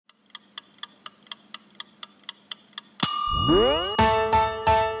Hey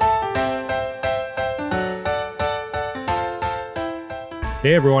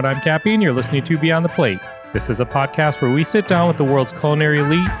everyone, I'm Cappy and you're listening to Beyond the Plate. This is a podcast where we sit down with the world's culinary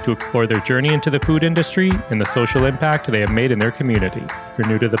elite to explore their journey into the food industry and the social impact they have made in their community. If you're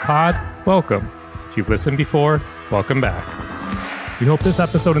new to the pod, welcome. If you've listened before, welcome back. We hope this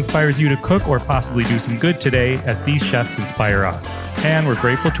episode inspires you to cook or possibly do some good today as these chefs inspire us. And we're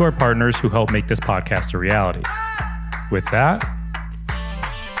grateful to our partners who help make this podcast a reality. With that,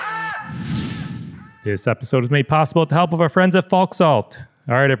 this episode is made possible with the help of our friends at Falk Salt.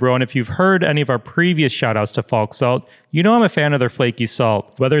 All right, everyone, if you've heard any of our previous shout-outs to Falk Salt, you know I'm a fan of their flaky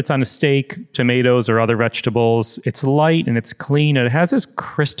salt. Whether it's on a steak, tomatoes, or other vegetables, it's light and it's clean, and it has this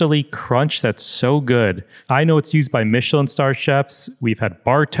crystally crunch that's so good. I know it's used by Michelin star chefs. We've had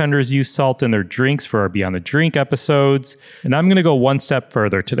bartenders use salt in their drinks for our Beyond the Drink episodes, and I'm going to go one step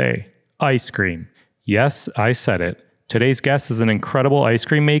further today. Ice cream. Yes, I said it. Today's guest is an incredible ice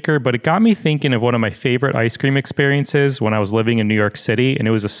cream maker, but it got me thinking of one of my favorite ice cream experiences when I was living in New York City, and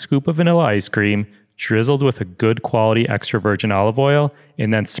it was a scoop of vanilla ice cream drizzled with a good quality extra virgin olive oil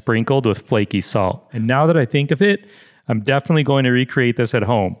and then sprinkled with flaky salt. And now that I think of it, I'm definitely going to recreate this at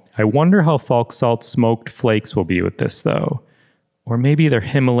home. I wonder how Falk Salt smoked flakes will be with this though. Or maybe they're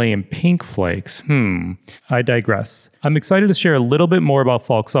Himalayan pink flakes. I digress. I'm excited to share a little bit more about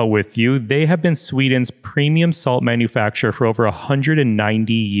Falk Salt with you. They have been Sweden's premium salt manufacturer for over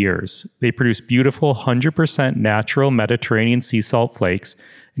 190 years. They produce beautiful 100% natural Mediterranean sea salt flakes,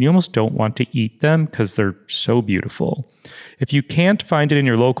 and you almost don't want to eat them because they're so beautiful. If you can't find it in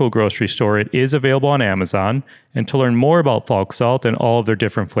your local grocery store, it is available on Amazon. And to learn more about Falk Salt and all of their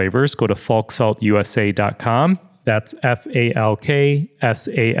different flavors, go to falksaltusa.com. That's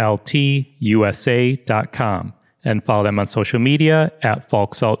FALKSALTUSA.com. And follow them on social media at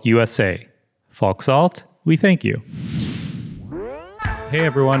Falk Salt USA. Falk Salt, we thank you. Hey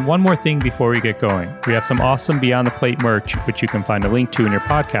everyone, one more thing before we get going. We have some awesome Beyond the Plate merch, which you can find a link to in your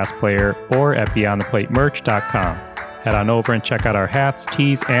podcast player or at beyondtheplatemerch.com. Head on over and check out our hats,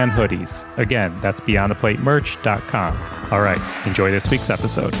 tees, and hoodies. Again, that's beyondtheplatemerch.com. All right, enjoy this week's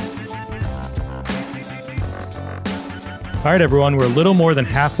episode. All right, everyone, we're a little more than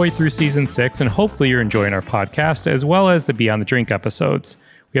halfway through season 6, and hopefully you're enjoying our podcast as well as the Beyond the Drink episodes.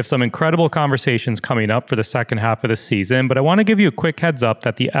 We have some incredible conversations coming up for the second half of the season, but I want to give you a quick heads up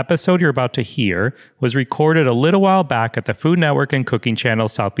that the episode you're about to hear was recorded a little while back at the Food Network and Cooking Channel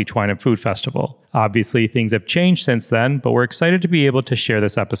South Beach Wine and Food Festival. Obviously, things have changed since then, but we're excited to be able to share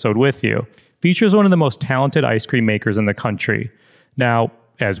this episode with you. Features one of the most talented ice cream makers in the country. Now,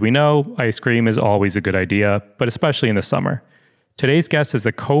 as we know, ice cream is always a good idea, but especially in the summer. Today's guest is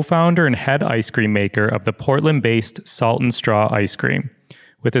the co-founder and head ice cream maker of the Portland-based Salt and Straw Ice Cream.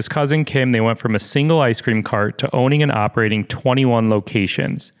 With his cousin Kim, they went from a single ice cream cart to owning and operating 21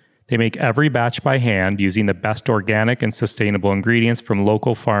 locations. They make every batch by hand using the best organic and sustainable ingredients from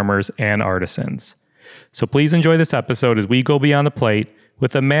local farmers and artisans. So please enjoy this episode as we go beyond the plate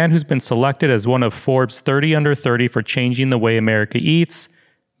with a man who's been selected as one of Forbes 30 Under 30 for changing the way America eats,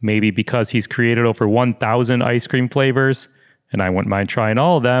 maybe because he's created over 1,000 ice cream flavors, and I wouldn't mind trying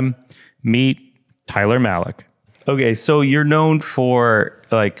all of them. Meet Tyler Malik. Okay, so you're known for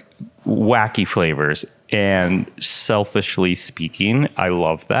like wacky flavors, and selfishly speaking, I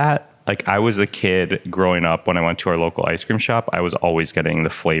love that. Like I was a kid growing up when I went to our local ice cream shop, I was always getting the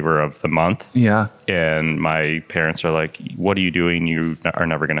flavor of the month. Yeah. And my parents are like, what are you doing? You are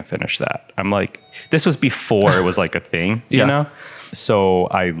never going to finish that. I'm like, this was before it was like a thing, you know? So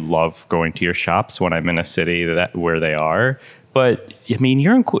I love going to your shops when I'm in a city where they are. But I mean,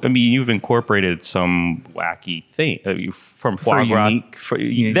 you've incorporated some wacky thing from foie gras.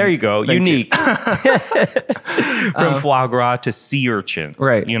 There you go, unique. From foie gras to sea urchin,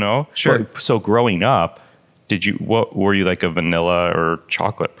 right? You know, sure. So growing up, what were you, like a vanilla or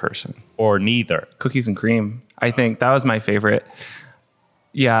chocolate person, or neither? Cookies and cream. I think that was my favorite.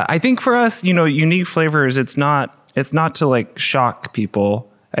 Yeah, I think for us, unique flavors. It's not to like shock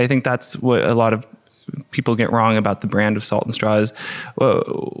people. I think that's what a lot of people get wrong about the brand of Salt and Straw is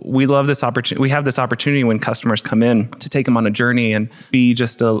we love this opportunity. We have this opportunity when customers come in to take them on a journey and be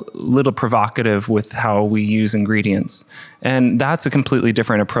just a little provocative with how we use ingredients. And that's a completely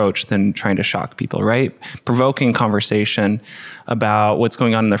different approach than trying to shock people, right? Provoking conversation about what's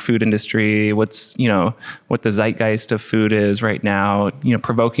going on in their food industry, what the zeitgeist of food is right now,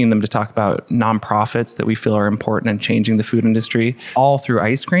 provoking them to talk about nonprofits that we feel are important in changing the food industry, all through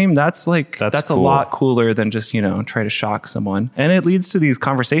ice cream. That's cool. A lot cooler than just, try to shock someone. And it leads to these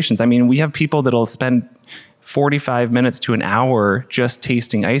conversations. I mean, we have people that'll spend 45 minutes to an hour just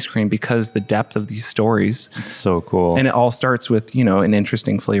tasting ice cream because the depth of these stories. It's so cool. And it all starts with, an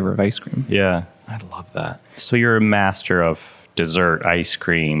interesting flavor of ice cream. Yeah, I love that. So you're a master of dessert ice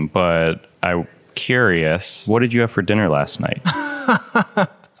cream, but I'm curious, what did you have for dinner last night?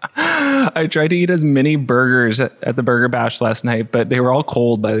 I tried to eat as many burgers at the Burger Bash last night, but they were all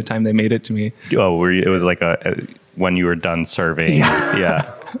cold by the time they made it to me. Oh, it was like when you were done serving.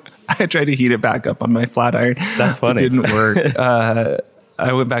 Yeah. I tried to heat it back up on my flat iron. That's funny. It didn't work.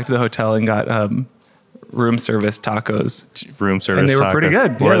 I went back to the hotel and got room service tacos. Room service tacos. And they were pretty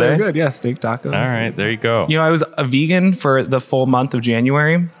good. Were they? They were good. Yeah, steak tacos. All right, there you go. I was a vegan for the full month of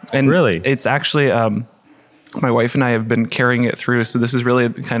January. And really? It's actually... my wife and I have been carrying it through. So this is really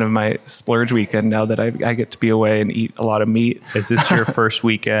kind of my splurge weekend now that I get to be away and eat a lot of meat. Is this your first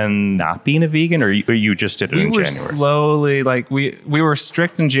weekend not being a vegan, or you just did it in January? Slowly, we were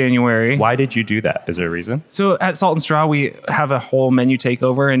strict in January. Why did you do that? Is there a reason? So at Salt and Straw, we have a whole menu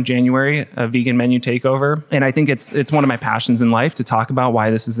takeover in January, a vegan menu takeover. And I think it's one of my passions in life to talk about why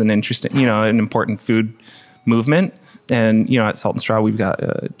this is an interesting, an important food movement. And, at Salt and Straw, we've got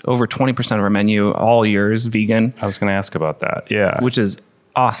over 20% of our menu all year is vegan. I was going to ask about that. Yeah. Which is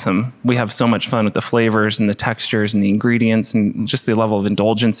awesome. We have so much fun with the flavors and the textures and the ingredients and just the level of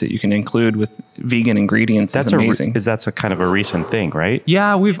indulgence that you can include with vegan ingredients. That's amazing. That's a kind of a recent thing, right?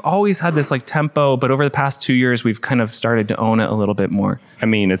 Yeah, we've always had this tempo, but over the past 2 years, we've kind of started to own it a little bit more. I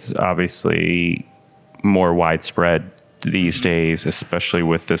mean, it's obviously more widespread these days, especially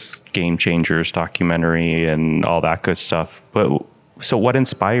with this Game Changers documentary and all that good stuff. But so what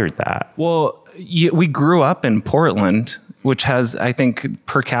inspired that? Well, we grew up in Portland, which has, I think,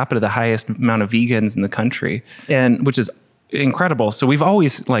 per capita, the highest amount of vegans in the country, and which is incredible. So we've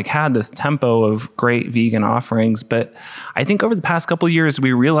always had this tempo of great vegan offerings. But I think over the past couple of years,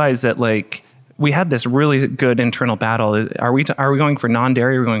 we realized that we had this really good internal battle. Are we going for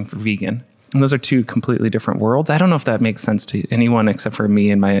non-dairy or are we going for vegan? And those are two completely different worlds. I don't know if that makes sense to anyone except for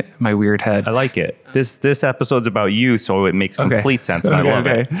me and my weird head. I like it. This episode's about you, so it makes complete sense, and I love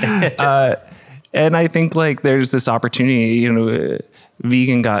it. And I think there's this opportunity.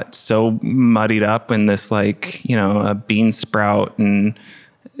 Vegan got so muddied up in this a bean sprout and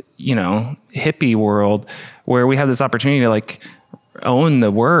hippie world where we have this opportunity to own the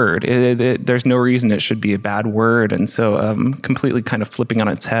word. There's no reason it should be a bad word. And so completely kind of flipping on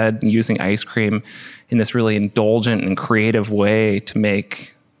its head and using ice cream in this really indulgent and creative way to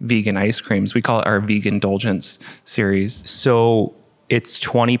make vegan ice creams. We call it our Vegan Indulgence series. So it's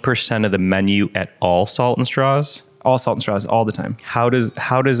 20% of the menu at all Salt and Straws? All Salt and Straws all the time. How does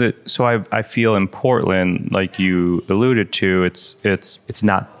it, so I feel in Portland, like you alluded to, it's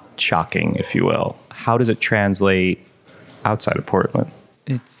not shocking, if you will. How does it translate outside of Portland?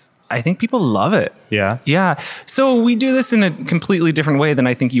 I think people love it. Yeah? Yeah. So we do this in a completely different way than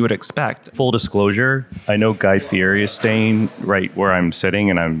I think you would expect. Full disclosure, I know Guy Fieri is staying right where I'm sitting,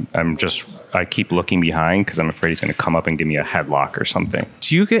 and I keep looking behind because I'm afraid he's going to come up and give me a headlock or something.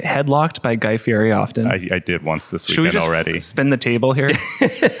 Do you get headlocked by Guy Fieri often? I did once this weekend. Should we just already spin the table here?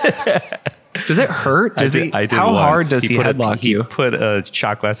 Does it hurt? I did how once. hard does he headlock you? He put a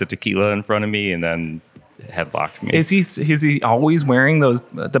shot glass of tequila in front of me and then headlocked me. Is he always wearing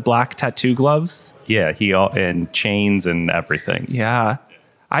the black tattoo gloves? Yeah, and chains and everything. Yeah.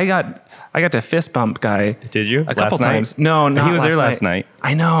 I got to fist bump Guy. Did you? A couple times. No, not he was there last night.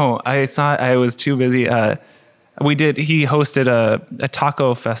 I know. I was too busy. He hosted a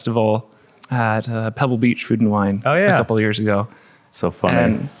taco festival at Pebble Beach Food and Wine a couple of years ago. So funny.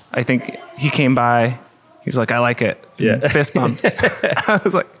 And I think he came by. He was like, I like it. Yeah. Fist bump. I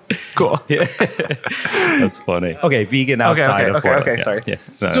was like, cool. Yeah. That's funny. Okay, vegan outside of Portland. Okay, sorry. Yeah.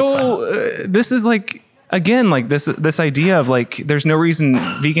 No, so this is again, this idea of there's no reason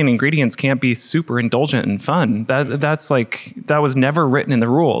vegan ingredients can't be super indulgent and fun. That was never written in the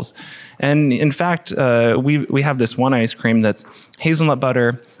rules. And in fact, we have this one ice cream that's hazelnut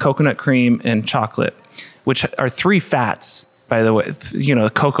butter, coconut cream, and chocolate, which are three fats. By the way,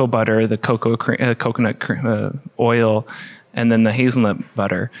 the cocoa butter, the coconut oil, and then the hazelnut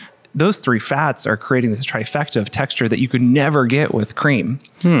butter. Those three fats are creating this trifecta of texture that you could never get with cream.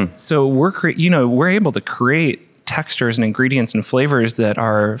 So we're able to create textures and ingredients and flavors that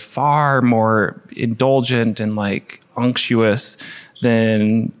are far more indulgent and unctuous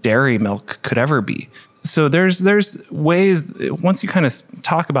than dairy milk could ever be. So there's ways, once you kind of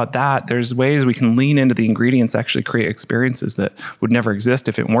talk about that, there's ways we can lean into the ingredients, actually create experiences that would never exist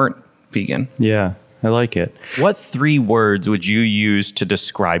if it weren't vegan. Yeah, I like it. What 3 words would you use to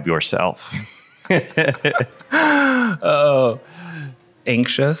describe yourself?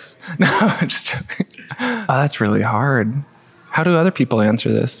 anxious. No, I'm just joking. Oh, that's really hard. How do other people answer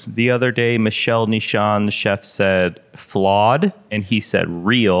this? The other day, Michel Nishan, the chef, said flawed, and he said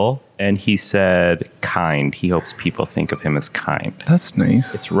real, and he said kind. He hopes people think of him as kind. That's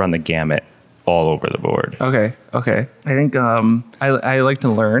nice. It's run the gamut all over the board. Okay. I think I like to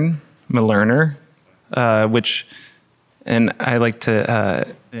learn. I'm a learner, and I like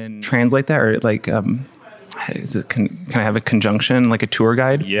to translate that, or like, can I have a conjunction, like a tour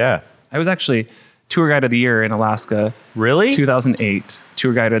guide? Yeah. I was actually Tour Guide of the Year in Alaska. Really? 2008.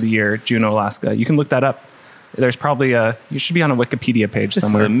 Tour Guide of the Year, Juneau, Alaska. You can look that up. There's probably you should be on a Wikipedia page This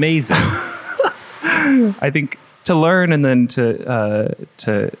somewhere. is amazing. I think to learn and then to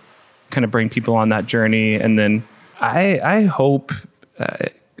kind of bring people on that journey. And then I hope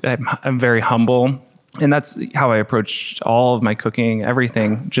I'm very humble. And that's how I approached all of my cooking,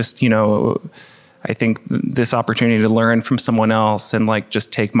 everything. Just, I think this opportunity to learn from someone else and like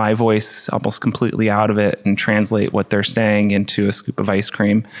just take my voice almost completely out of it and translate what they're saying into a scoop of ice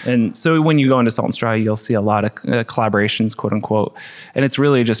cream. And so when you go into Salt and Straw, you'll see a lot of collaborations, quote unquote. And it's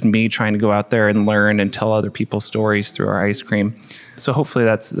really just me trying to go out there and learn and tell other people's stories through our ice cream. So hopefully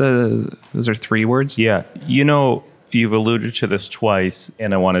those are 3 words. Yeah. You've alluded to this twice,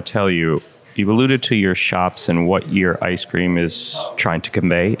 and I want to tell you, you've alluded to your shops and what your ice cream is trying to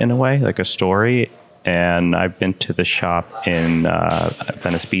convey in a way, like a story. And I've been to the shop in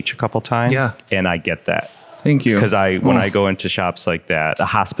Venice Beach a couple times. Yeah. And I get that. Thank you. Because when I go into shops like that, the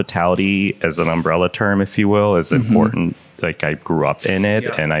hospitality as an umbrella term, if you will, is important. Like I grew up in it,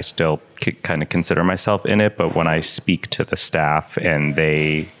 and I still kind of consider myself in it. But when I speak to the staff and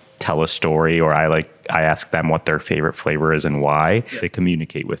they tell a story, or I ask them what their favorite flavor is and why, they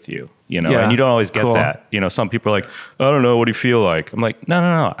communicate with you, and you don't always get that. Some people are like, I don't know, what do you feel like? I'm like,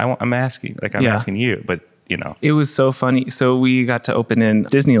 no. I'm asking, I'm asking you, but It was so funny. So we got to open in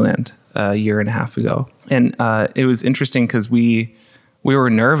Disneyland a year and a half ago. And it was interesting because we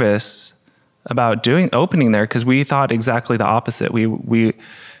were nervous about opening there because we thought exactly the opposite.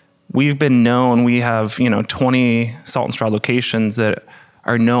 We've been known, we have, 20 Salt and Straw locations that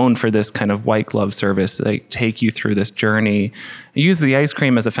are known for this kind of white glove service. They take you through this journey. Use the ice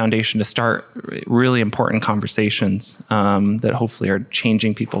cream as a foundation to start really important conversations that hopefully are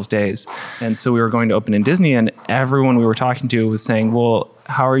changing people's days. And so we were going to open in Disney, and everyone we were talking to was saying, well,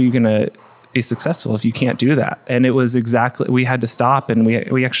 how are you going to be successful if you can't do that? And it was we had to stop, and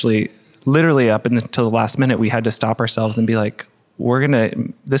we actually literally up until the last minute, we had to stop ourselves and be like,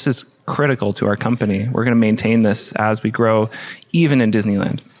 this is critical to our company. We're going to maintain this as we grow, even in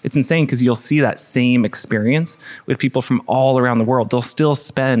Disneyland. It's insane because you'll see that same experience with people from all around the world. They'll still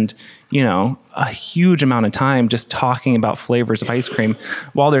spend, a huge amount of time just talking about flavors of ice cream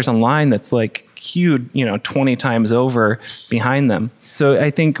while there's a line that's like huge, 20 times over behind them. So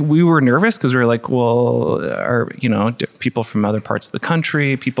I think we were nervous because we were like, well, people from other parts of the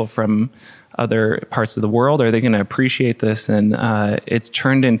country, people from other parts of the world, are they going to appreciate this? And it's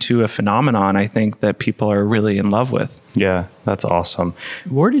turned into a phenomenon, I think, that people are really in love with. Yeah, that's awesome.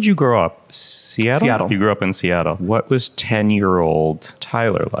 Where did you grow up? Seattle? You grew up in Seattle. What was 10-year-old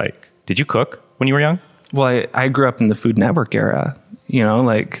Tyler like? Did you cook when you were young? Well, I grew up in the Food Network era.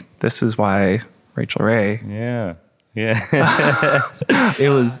 This is why Rachel Ray. Yeah. It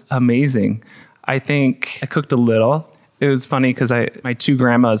was amazing. I think I cooked a little. It was funny because my 2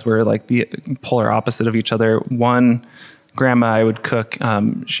 grandmas were like the polar opposite of each other. One grandma I would cook,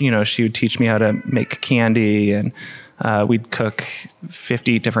 she would teach me how to make candy, and we'd cook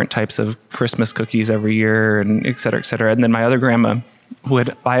 50 different types of Christmas cookies every year, and et cetera, et cetera. And then my other grandma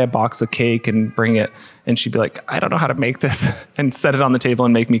would buy a box of cake and bring it, and she'd be like, I don't know how to make this, and set it on the table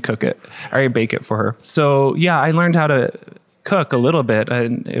and make me cook it, or bake it for her. So yeah, I learned how to cook a little bit,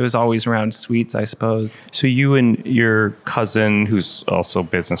 and it was always around sweets, I suppose. So you and your cousin, who's also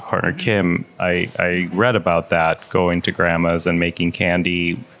business partner, Kim, I read about that, going to grandma's and making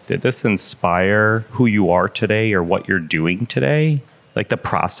candy. Did this inspire who you are today or what you're doing today? Like the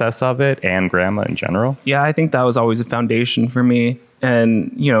process of it and grandma in general? Yeah, I think that was always a foundation for me,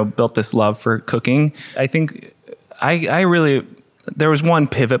 and, built this love for cooking. I think there was one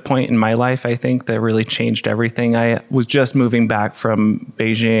pivot point in my life, I think, that really changed everything. I was just moving back from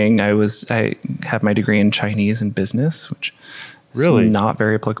Beijing. I have my degree in Chinese and business, which is not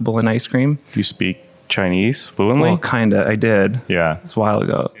very applicable in ice cream. You speak Chinese fluently? Well, kind of. I did. Yeah. It was a while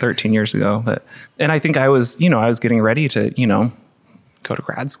ago, 13 years ago. And I think I was getting ready to, go to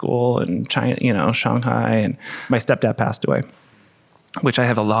grad school in China, Shanghai, and my stepdad passed away, which I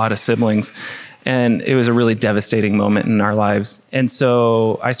have a lot of siblings. And it was a really devastating moment in our lives. And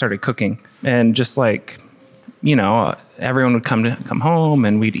so I started cooking, and just like everyone would come home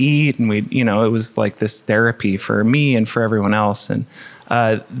and we'd eat and it was like this therapy for me and for everyone else. And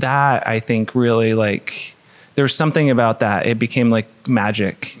that I think really like, there was something about that. It became like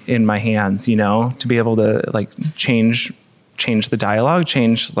magic in my hands, to be able to like change the dialogue,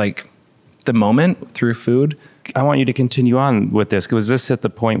 change like the moment through food. I want you to continue on with this. Was this at the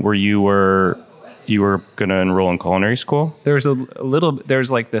point where you were going to enroll in culinary school? There's there's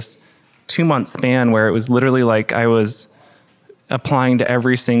like this 2-month span where it was literally like I was applying to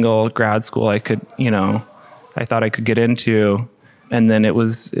every single grad school I could, I thought I could get into. And then it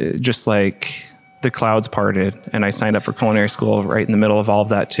was just like the clouds parted and I signed up for culinary school right in the middle of all of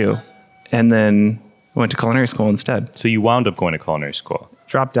that too. And then went to culinary school instead. So you wound up going to culinary school?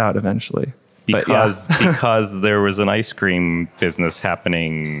 Dropped out eventually. Because there was an ice cream business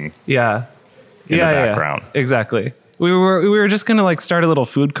happening in the background. Yeah, exactly. We were just gonna like start a little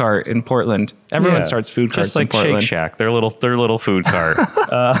food cart in Portland. Everyone starts food carts just like in Portland. Shake Shack, their little food cart.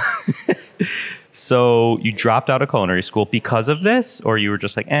 So you dropped out of culinary school because of this, or you were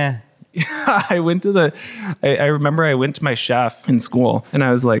just like, eh? I remember I went to my chef in school and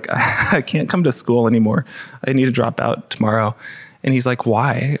I was like, I can't come to school anymore. I need to drop out tomorrow. And he's like,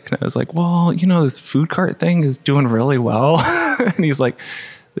 why? And I was like, well, this food cart thing is doing really well. And he's like,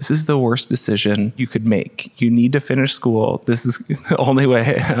 this is the worst decision you could make. You need to finish school. This is the only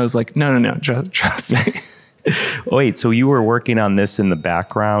way. And I was like, no, trust me. Wait, so you were working on this in the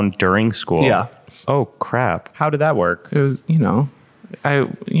background during school? Yeah. Oh, crap. How did that work? It was,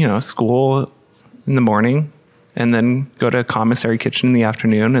 school in the morning and then go to a commissary kitchen in the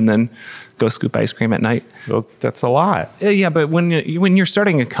afternoon and then go scoop ice cream at night. Well, that's a lot. Yeah, but when you're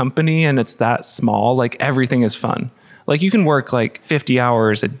starting a company and it's that small, like everything is fun. Like you can work like 50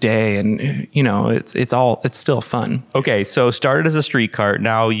 hours a day and it's still fun. Okay, so started as a street cart.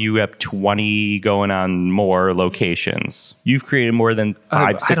 Now you have 20 going on more locations. You've created more than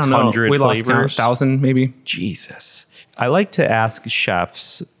 600 we flavors. Lost count, 1,000 maybe. Jesus. I like to ask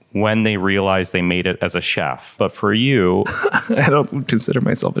chefs when they realize they made it as a chef. But for you... I don't consider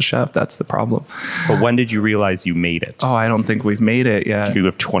myself a chef. That's the problem. But when did you realize you made it? Oh, I don't think we've made it yet. You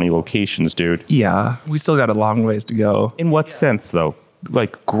have 20 locations, dude. Yeah, we still got a long ways to go. In what sense, though?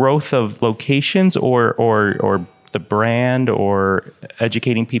 Like growth of locations or the brand or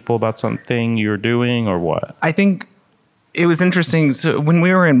educating people about something you're doing or what? I think it was interesting. So when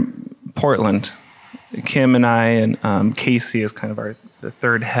we were in Portland, Kim and I and Casey is kind of the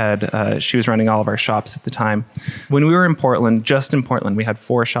third head. She was running all of our shops at the time. When we were in Portland, just in Portland, we had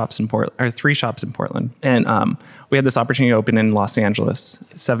 3 shops in Portland. And we had this opportunity to open in Los Angeles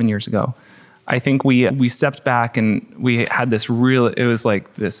 7 years ago. I think we stepped back and we had this it was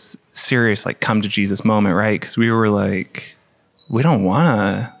like this serious, like come to Jesus moment, right? Because we were like, we don't want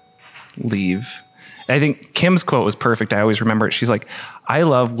to leave. I think Kim's quote was perfect. I always remember it. She's like, I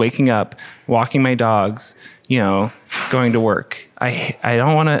love waking up, walking my dogs, going to work. I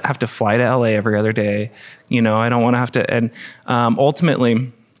don't want to have to fly to LA every other day. I don't want to have to. And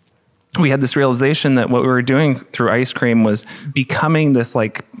ultimately, we had this realization that what we were doing through ice cream was becoming this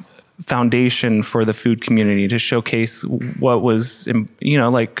like foundation for the food community to showcase what was,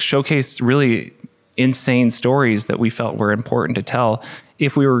 showcase really insane stories that we felt were important to tell.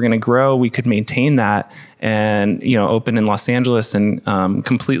 If we were going to grow, we could maintain that and, open in Los Angeles and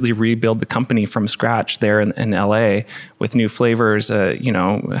completely rebuild the company from scratch there in LA with new flavors,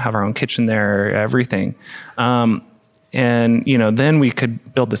 have our own kitchen there, everything. And, then we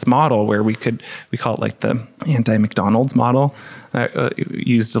could build this model where we call it like the anti-McDonald's model.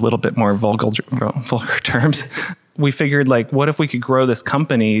 Used a little bit more vulgar terms. We figured like, what if we could grow this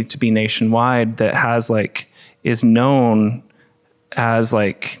company to be nationwide that has is known as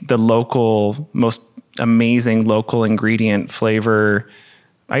like the local, most amazing local ingredient flavor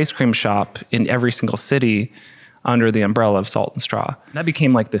ice cream shop in every single city under the umbrella of Salt and Straw. That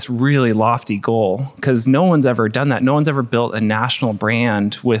became like this really lofty goal because no one's ever done that. No one's ever built a national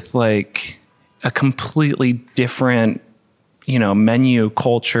brand with like a completely different, menu,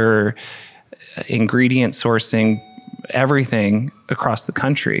 culture, ingredient sourcing, everything across the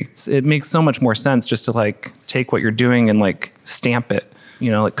country. It makes so much more sense just to like take what you're doing and like stamp it,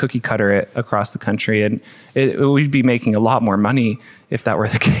 like cookie cutter it across the country. And we'd be making a lot more money if that were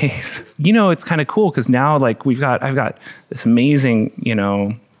the case. It's kind of cool because now like I've got this amazing,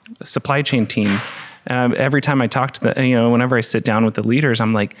 supply chain team. And every time I talk to whenever I sit down with the leaders,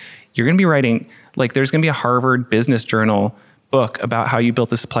 I'm like, you're going to be writing, like there's going to be a Harvard Business Journal book about how you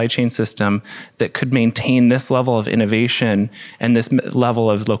built a supply chain system that could maintain this level of innovation and this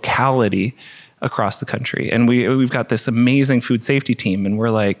level of locality across the country. And we've got this amazing food safety team. And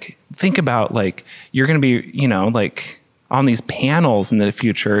we're like, think about like, you're going to be, you know, like on these panels in the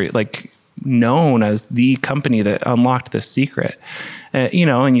future, like known as the company that unlocked this secret. You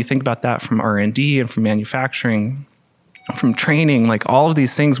know, and you think about that from R&D and from manufacturing, from training, like all of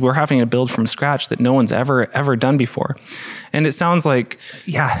these things we're having to build from scratch that no one's ever done before. And it sounds like,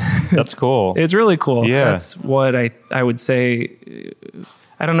 yeah, That's cool. it's really cool. Yeah. That's what I would say.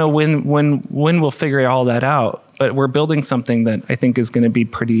 I don't know when we'll figure all that out, but we're building something that I think is going to be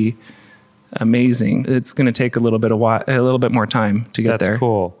pretty amazing. It's going to take a little bit more time to get there. That's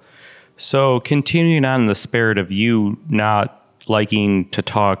cool. So continuing on in the spirit of you not liking to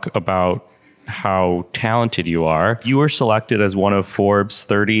talk about how talented you are, you were selected as one of Forbes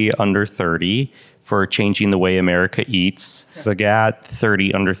 30 under 30 for changing the way America eats. The GAT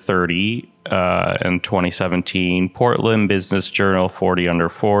 30 under 30 in 2017, Portland Business Journal 40 under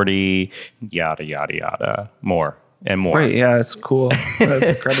 40, yada, yada, yada, more and more. Right. Yeah, it's cool. That's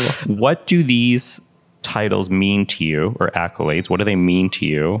incredible. What do these titles mean to you, or accolades? What do they mean to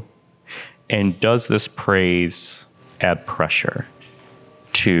you? And does this praise add pressure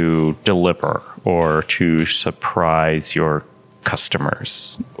to deliver or to surprise your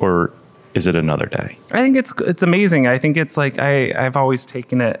customers? Or is it another day? I think it's amazing. I think it's like I've always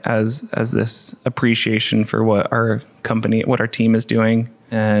taken it as this appreciation for what our company, what our team is doing.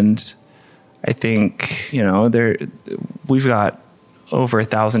 And I think, you know, we've got over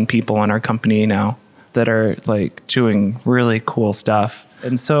 1,000 people in our company now that are like doing really cool stuff.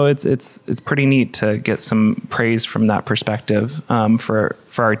 And so it's pretty neat to get some praise from that perspective, for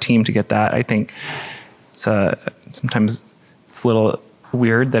our team to get that. I think it's sometimes it's a little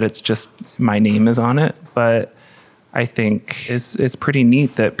weird that it's just my name is on it, but I think it's pretty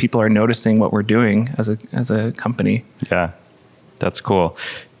neat that people are noticing what we're doing as a company. Yeah, that's cool.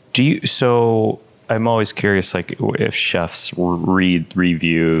 So I'm always curious, like if chefs read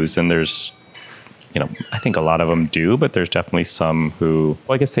reviews, and there's, you know, I think a lot of them do, but there's definitely some who,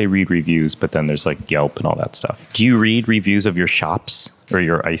 well, I guess they read reviews, but then there's like Yelp and all that stuff. Do you read reviews of your shops or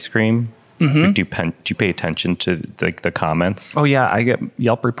your ice cream? Mm-hmm. Do you pay attention to like the comments? Oh yeah, I get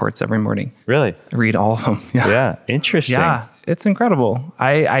Yelp reports every morning. Really? I read all of them. Yeah. Yeah, interesting. Yeah, it's incredible.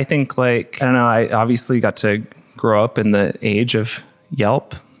 I think like, I don't know, I obviously got to grow up in the age of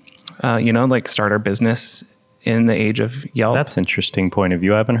Yelp, you know, like start our business in the age of Yelp. That's an interesting point of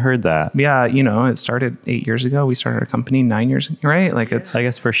view. I haven't heard that. Yeah, you know, it started 8 years ago. We started our company 9 years, right? Like it's, I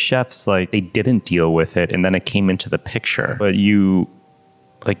guess for chefs, like they didn't deal with it and then it came into the picture, but you,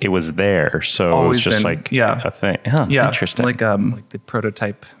 like it was there. So it was just been, like yeah. a thing. Huh, yeah, interesting. like the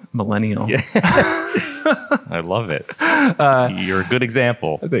prototype millennial. Yeah. I love it. You're a good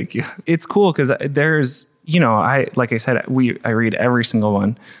example. Thank you. It's cool because there's, you know, like I said, I read every single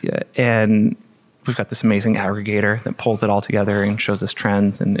one, and we've got this amazing aggregator that pulls it all together and shows us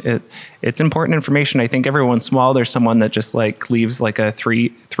trends. And it's important information. I think every once in a while there's someone that just like leaves like a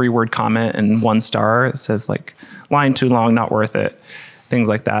three-word comment and 1 star. It says like line too long, not worth it, things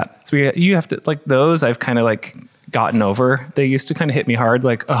like that. So you have to, like those I've kind of like gotten over. They used to kind of hit me hard,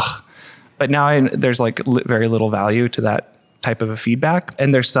 like, ugh. But now there's like very little value to that type of a feedback.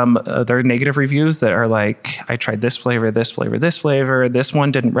 And there's some other negative reviews that are like, I tried this flavor, this flavor, this flavor. This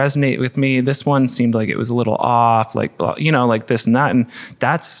one didn't resonate with me. This one seemed like it was a little off, like, you know, like this and that. And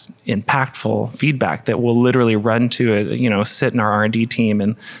that's impactful feedback that we'll literally run to it, you know, sit in our R&D team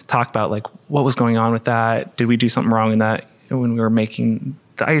and talk about like, what was going on with that? Did we do something wrong in that when we were making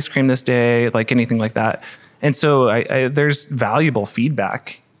the ice cream this day? Like anything like that. And so there's valuable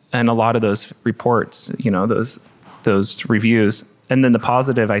feedback in a lot of those reports, you know, those reviews. And then the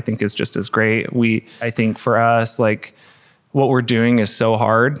positive, I think, is just as great. I think for us, like what we're doing is so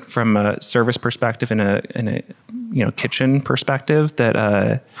hard from a service perspective and a you know, kitchen perspective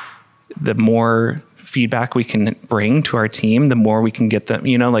that the more feedback we can bring to our team, the more we can get them,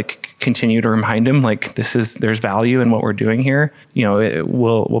 you know, like continue to remind them like there's value in what we're doing here. You know,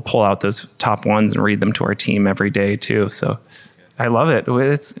 we'll pull out those top ones and read them to our team every day too. So I love it.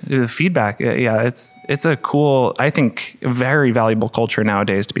 It's feedback. Yeah, it's a cool, I think, very valuable culture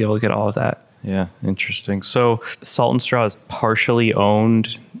nowadays to be able to get all of that. Yeah, interesting. So Salt and Straw is partially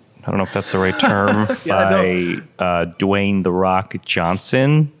owned, I don't know if that's the right term, by Dwayne "The Rock"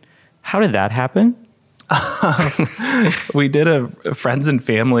 Johnson. How did that happen? We did a friends and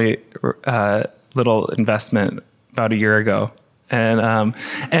family little investment about a year ago.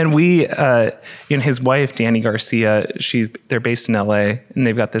 And we, and his wife, Danny Garcia, they're based in LA, and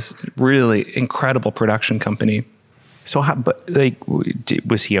they've got this really incredible production company. So, but like,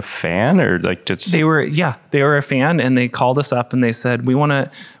 was he a fan or like did They were a fan, and they called us up and they said,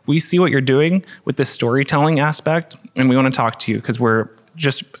 we see what you're doing with the storytelling aspect, and we want to talk to you because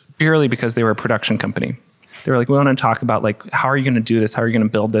they were a production company. They were like, we want to talk about like, how are you going to do this? How are you going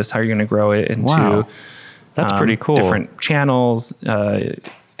to build this? How are you going to grow it into Wow. That's pretty cool. Different channels,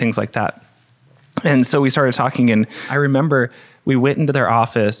 things like that. And so we started talking, and I remember we went into their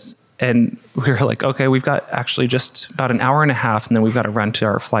office and we were like, okay, we've got actually just about an hour and a half, and then we've got to run to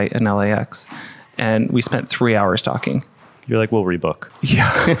our flight in LAX. And we spent 3 hours talking. You're like, we'll rebook.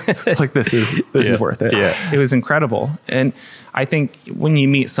 Yeah. Like this is worth it. Yeah. It was incredible. And I think when you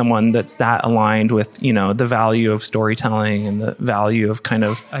meet someone that's that aligned with, the value of storytelling and the value of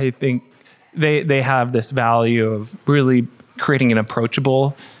I think they have this value of really creating an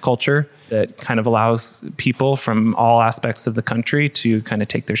approachable culture that kind of allows people from all aspects of the country to kind of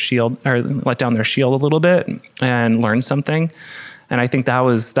take their shield or let down their shield a little bit and learn something. And I think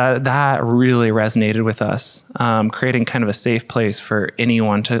that really resonated with us. Creating kind of a safe place for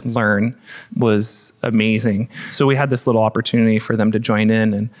anyone to learn was amazing. So we had this little opportunity for them to join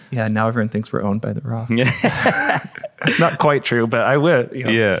in, and now everyone thinks we're owned by The Rock. Not quite true, but I would.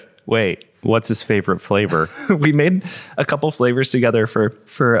 Yeah. Wait, what's his favorite flavor? We made a couple flavors together for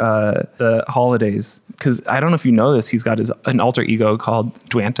the holidays. Because I don't know if you know this, he's got an alter ego called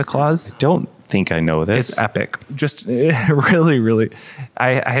Dwanta Claus. Don't think I know this. It's epic. Just really, really.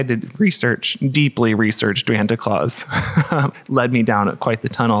 I had to deeply research Dwanta Claus. Led me down quite the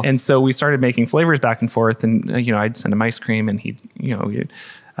tunnel. And so we started making flavors back and forth. And, I'd send him ice cream, and he'd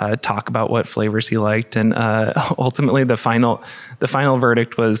talk about what flavors he liked. And ultimately, the final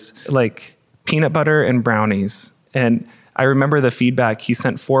verdict was like peanut butter and brownies. And I remember the feedback. He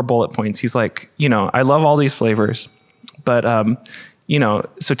sent 4 bullet points. He's like, I love all these flavors, but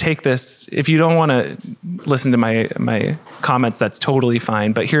so take this. If you don't want to listen to my comments, that's totally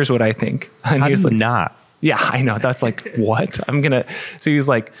fine. But here's what I think. And How he was do like, you not? Yeah, I know. That's like, what? So he was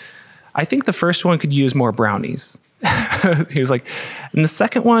like, I think the first one could use more brownies. He was like, and the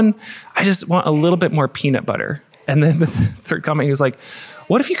second one, I just want a little bit more peanut butter. And then the third comment, he was like,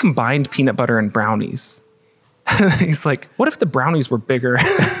 what if you combined peanut butter and brownies? He's like, what if the brownies were bigger?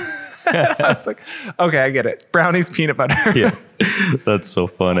 I was like, okay, I get it. Brownies, peanut butter. Yeah, that's so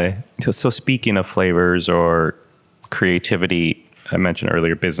funny. So speaking of flavors or creativity, I mentioned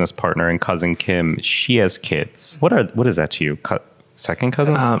earlier, business partner and cousin Kim, she has kids. What is that to you? Second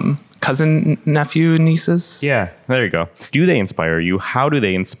cousins? Cousin, nephew, nieces. Yeah, there you go. Do they inspire you? How do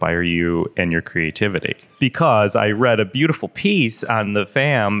they inspire you and your creativity? Because I read a beautiful piece on the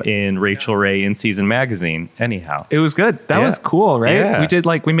fam in Rachel Ray in Season Magazine. Anyhow, it was good. That was cool, right?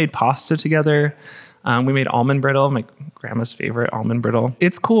 Yeah. We made pasta together. We made almond brittle, my grandma's favorite almond brittle.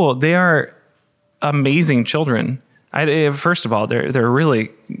 It's cool. They are amazing children. First of all, they're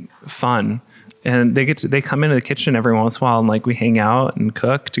really fun. And they come into the kitchen every once in a while, and like we hang out and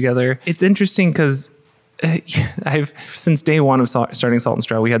cook together. It's interesting because since day one of starting Salt and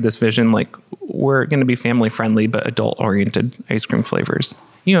Straw, we had this vision like we're going to be family friendly but adult oriented ice cream flavors.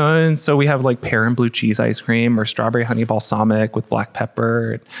 And so we have like pear and blue cheese ice cream or strawberry honey balsamic with black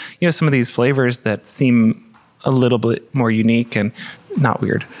pepper. Some of these flavors that seem a little bit more unique and not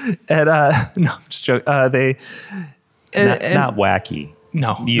weird. And no, just joke. Not wacky.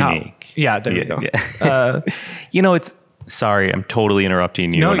 No, unique. Yeah, there you go. Yeah. Sorry, I'm totally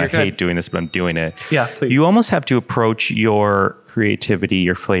interrupting you, and I hate doing this, but I'm doing it. Yeah, please. You almost have to approach your creativity,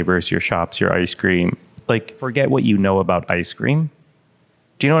 your flavors, your shops, your ice cream. Like, forget what you know about ice cream.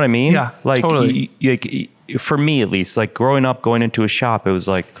 Do you know what I mean? Yeah, like, totally. For me, at least, like growing up, going into a shop, it was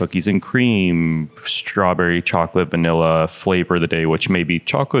like cookies and cream, strawberry, chocolate, vanilla, flavor of the day, which may be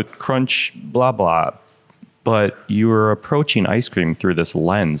chocolate crunch, blah, blah. But you're approaching ice cream through this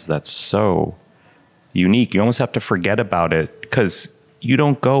lens that's so unique. You almost have to forget about it because you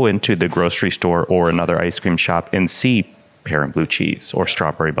don't go into the grocery store or another ice cream shop and see pear and blue cheese or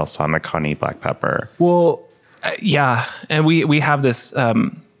strawberry balsamic honey black pepper. Well, yeah. And we have this,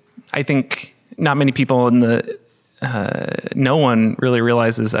 I think not many people no one really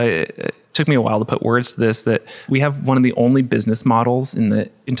realizes, it took me a while to put words to this, that we have one of the only business models in the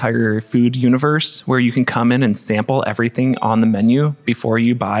entire food universe where you can come in and sample everything on the menu before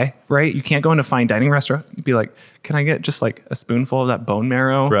you buy, right? You can't go into a fine dining restaurant and be like, can I get just like a spoonful of that bone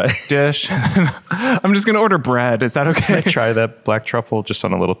marrow dish? I'm just going to order bread. Is that okay? Try that black truffle just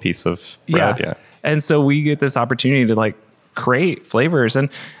on a little piece of bread. Yeah. And so we get this opportunity to like create flavors and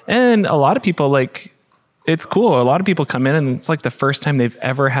a lot of people like, it's cool. A lot of people come in and it's like the first time they've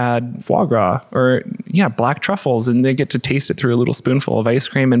ever had foie gras or black truffles, and they get to taste it through a little spoonful of ice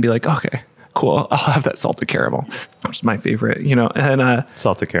cream and be like, okay, cool. I'll have that salted caramel, which is my favorite, you know, and,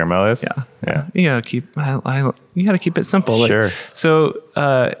 Salted caramel is? yeah. You gotta keep it simple. Sure.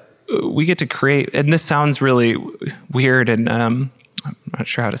 So, we get to create, and this sounds really weird, and I'm not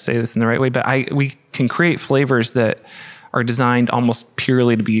sure how to say this in the right way, but we can create flavors that are designed almost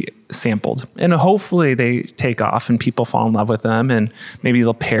purely to be sampled. And hopefully they take off and people fall in love with them, and maybe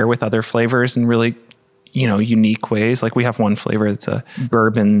they'll pair with other flavors in really, you know, unique ways. Like we have one flavor that's a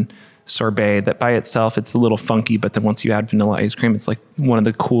bourbon sorbet that by itself, it's a little funky, but then once you add vanilla ice cream, it's like one of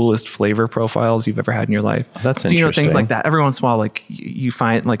the coolest flavor profiles you've ever had in your life. That's so, you know, interesting. things like that. Every once in a while, like you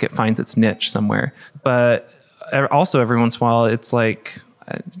find like it finds its niche somewhere. But also every once in a while, it's like,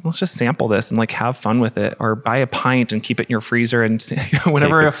 let's just sample this and like have fun with it, or buy a pint and keep it in your freezer. And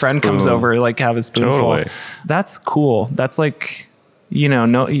whenever a friend comes over, like have a spoonful. Totally. That's cool. That's like, you know,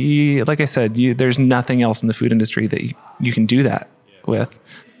 like I said, there's nothing else in the food industry that you can do that with.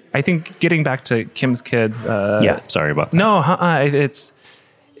 I think getting back to Kim's Kids. Sorry about that. No,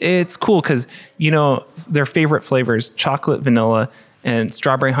 it's cool because, you know, their favorite flavors, chocolate, vanilla, and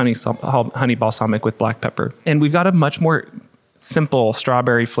strawberry honey balsamic with black pepper. And we've got a much more simple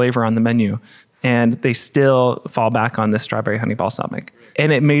strawberry flavor on the menu, and they still fall back on this strawberry honey balsamic.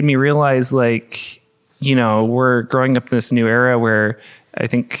 And it made me realize, like, you know, we're growing up in this new era where I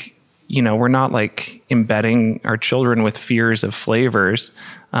think, you know, we're not like embedding our children with fears of flavors.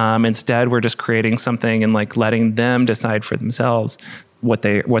 Instead, we're just creating something and like letting them decide for themselves what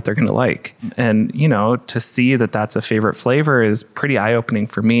they're going to like. And, you know, to see that that's a favorite flavor is pretty eye-opening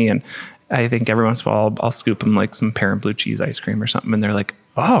for me. And I think every once in a while I'll scoop them like some pear and blue cheese ice cream or something, and they're like,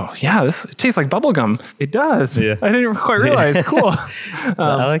 oh yeah, it tastes like bubble gum. It does. Yeah. I didn't quite realize. Cool.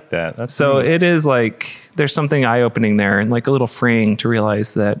 I like that. That's so neat. It is like, there's something eye-opening there, and like a little freeing to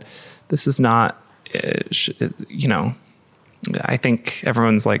realize that this is not, you know, I think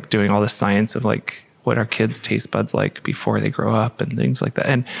everyone's like doing all this science of like what our kids' taste buds like before they grow up and things like that.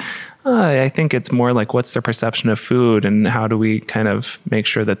 And I think it's more like, what's their perception of food, and how do we kind of make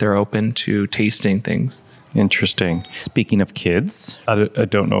sure that they're open to tasting things? Interesting. Speaking of kids, I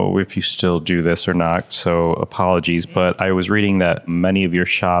don't know if you still do this or not, so apologies, but I was reading that many of your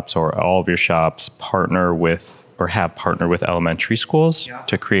shops or all of your shops partner with or have partnered with elementary schools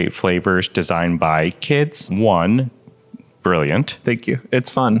to create flavors designed by kids. One, brilliant. Thank you.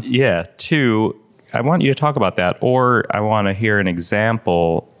 It's fun. Yeah. Two, I want you to talk about that, or I want to hear an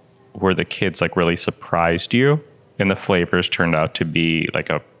example where the kids like really surprised you and the flavors turned out to be like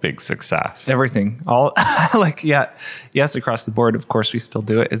a big success. Everything, all like, yes, across the board. Of course, we still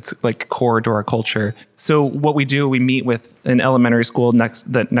do it. It's like core to our culture. So what we do, we meet with an elementary school next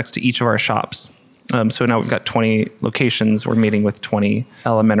to each of our shops. So now we've got 20 locations. We're meeting with 20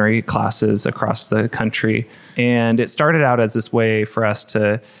 elementary classes across the country. And it started out as this way for us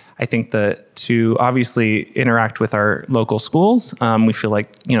to, I think, to obviously interact with our local schools. We feel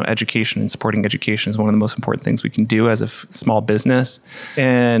like, you know, education and supporting education is one of the most important things we can do as a small business.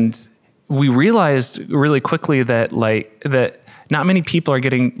 And we realized really quickly that not many people are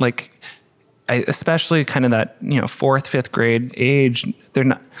getting like, especially kind of that, you know, 4th, 5th grade age,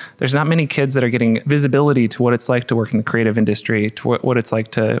 there's not many kids that are getting visibility to what it's like to work in the creative industry, to what it's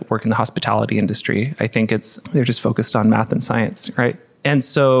like to work in the hospitality industry. I think they're just focused on math and science, right? And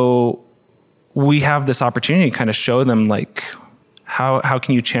so we have this opportunity to kind of show them like, how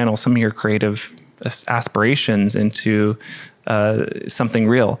can you channel some of your creative aspirations into something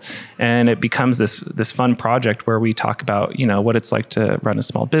real. And it becomes this fun project where we talk about, you know, what it's like to run a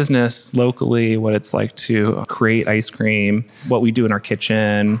small business locally, what it's like to create ice cream, what we do in our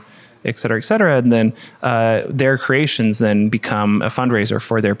kitchen, et cetera, et cetera. And then their creations then become a fundraiser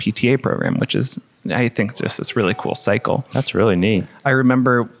for their PTA program, which is, I think, just this really cool cycle. That's really neat. I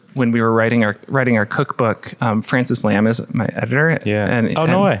remember when we were writing our cookbook, Francis Lamb is my editor. Yeah.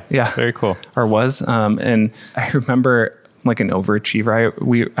 No way. Yeah. Very cool. Or was. And I remember, like an overachiever,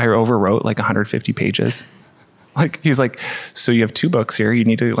 I overwrote like 150 pages. Like, he's like, so you have 2 books here, you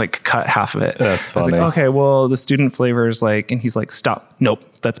need to like cut half of it. That's funny. I was like, okay, well, the student flavors, like, and he's like, stop, nope,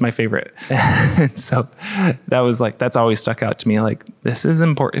 that's my favorite. And so that's always stuck out to me. Like, this is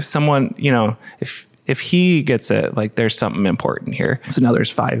important. If someone, you know, if he gets it, like, there's something important here. So now there's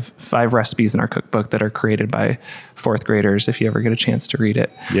five recipes in our cookbook that are created by 4th graders, if you ever get a chance to read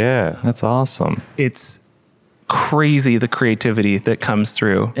it. Yeah, that's awesome. It's crazy, the creativity that comes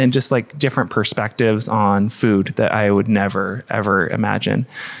through, and just like different perspectives on food that I would never, ever imagine.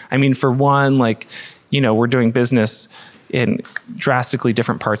 I mean, for one, like, you know, we're doing business in drastically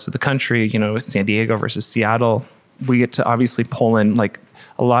different parts of the country, you know, San Diego versus Seattle. we get to obviously pull in, like,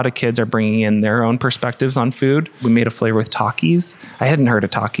 a lot of kids are bringing in their own perspectives on food. We made a flavor with Takis. I hadn't heard of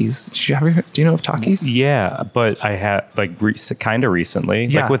Takis. Do you know of Takis? Yeah, but I had like kind of recently,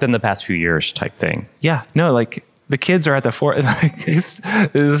 Yeah. like within the past few years type thing. Yeah, no, like the kids are at the like this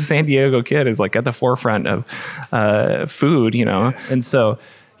San Diego kid is like at the forefront of food, you know, and so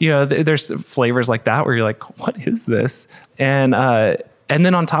there's flavors like that where you're like, what is this? And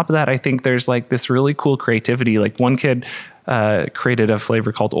then on top of that, I think there's like this really cool creativity. Like one kid created a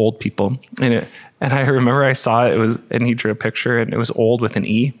flavor called Old People, and I remember I saw it, and he drew a picture, and it was old with an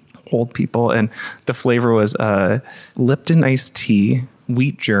E, Old People, and the flavor was Lipton iced tea,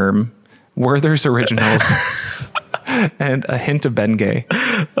 wheat germ, Werther's Originals, and a hint of Bengay.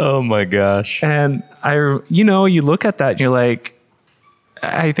 Oh my gosh! And you look at that and you're like,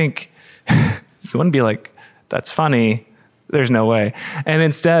 I think you want to be like, that's funny. There's no way. And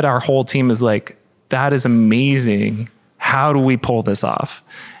instead, our whole team is like, that is amazing. How do we pull this off?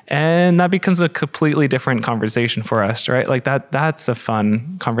 And that becomes a completely different conversation for us, right? Like that's a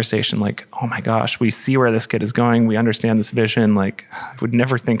fun conversation. Like, oh my gosh, we see where this kid is going. We understand this vision. Like, I would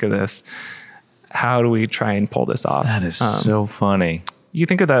never think of this. How do we try and pull this off? That is so funny. You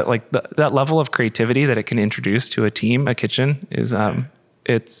think of that, like that level of creativity that it can introduce to a team, a kitchen is,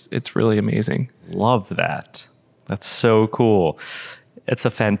 it's really amazing. Love that. That's so cool. It's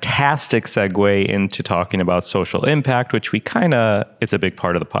a fantastic segue into talking about social impact, which it's a big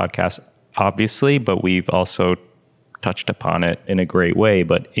part of the podcast, obviously, but we've also touched upon it in a great way.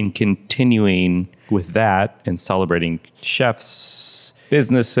 But in continuing with that and celebrating chefs,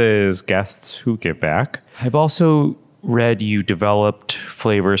 businesses, guests who give back, I've also read you developed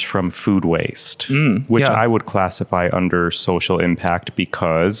flavors from food waste, which I would classify under social impact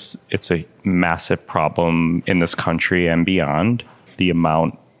because it's a massive problem in this country and beyond. The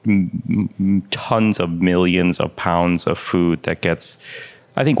amount, tons of millions of pounds of food that gets,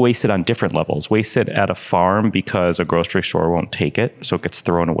 I think, wasted on different levels. Wasted at a farm because a grocery store won't take it, so it gets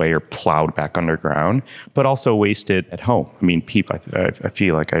thrown away or plowed back underground, but also wasted at home. I mean, I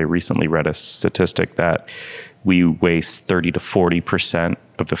feel like I recently read a statistic that we waste 30 to 40%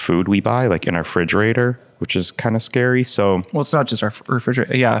 of the food we buy, like in our refrigerator, which is kind of scary. So, well, it's not just our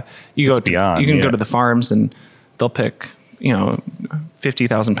refrigerator. Yeah, you can go to the farms and they'll pick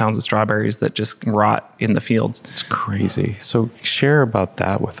 50,000 pounds of strawberries that just rot in the fields. It's crazy. So share about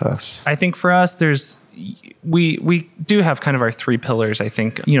that with us. I think for us, we do have kind of our three pillars. I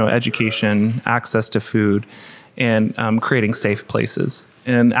think, education, access to food, and creating safe places.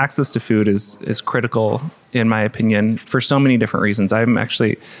 And access to food is critical, in my opinion, for so many different reasons. I'm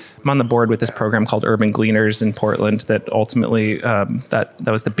on the board with this program called Urban Gleaners in Portland that ultimately, that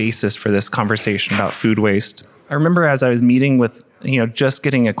was the basis for this conversation about food waste. I remember as I was meeting with, just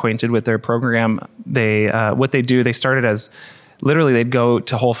getting acquainted with their program, what they do, they started as literally they'd go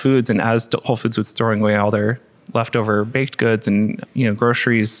to Whole Foods, and as Whole Foods was throwing away all their leftover baked goods and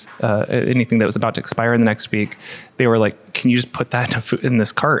groceries, anything that was about to expire in the next week, they were like, "Can you just put that in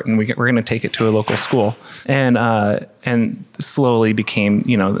this cart, and we're going to take it to a local school?" And slowly became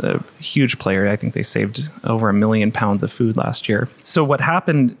a huge player. I think they saved over 1 million pounds of food last year. So what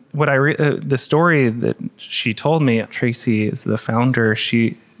happened? The story that she told me, Tracy is the founder.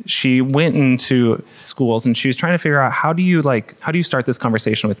 She went into schools and she was trying to figure out how do you start this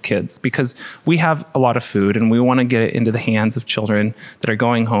conversation with kids, because we have a lot of food and we want to get it into the hands of children that are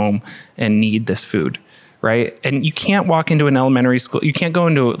going home and need this food, right? And you can't walk into an elementary school, you can't go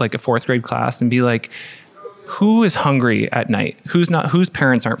into like a 4th grade class and be like, who is hungry at night? Whose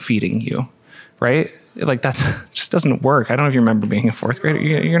parents aren't feeding you, right? Like that just doesn't work. I don't know if you remember being a 4th grader.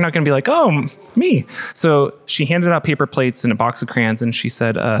 You're not going to be like, oh, me. So she handed out paper plates and a box of crayons, and she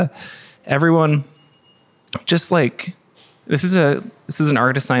said, everyone, just like, this is an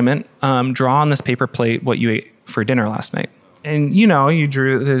art assignment. Draw on this paper plate what you ate for dinner last night. And you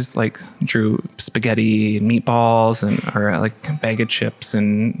drew spaghetti and meatballs or like a bag of chips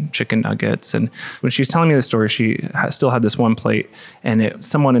and chicken nuggets. And when she was telling me the story, she still had this one plate, and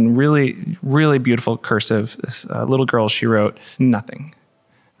someone in really, really beautiful cursive, this little girl, she wrote nothing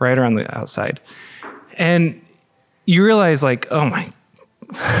right around the outside. And you realize, like, oh my,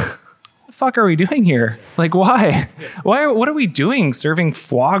 fuck are we doing here? Like, why? What are we doing serving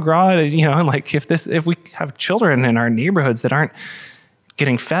foie gras? And like if we have children in our neighborhoods that aren't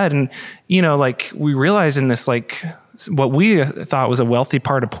getting fed, and like we realize in this, like what we thought was a wealthy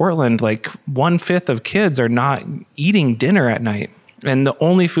part of Portland, like 1/5 of kids are not eating dinner at night, and the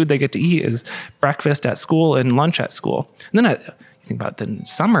only food they get to eat is breakfast at school and lunch at school. And then you think about the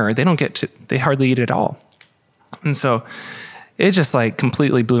summer, they hardly eat at all. And so it just like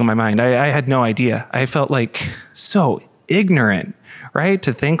completely blew my mind. I had no idea. I felt like so ignorant, right?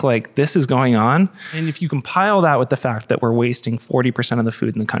 To think like this is going on. And if you compile that with the fact that we're wasting 40% of the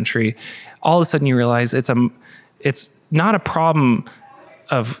food in the country, all of a sudden you realize it's not a problem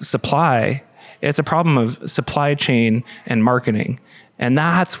of supply. It's a problem of supply chain and marketing. And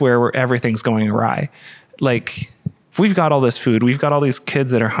that's where everything's going awry. Like, if we've got all this food, we've got all these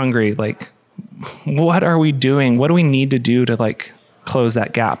kids that are hungry, like, what are we doing? What do we need to do to like close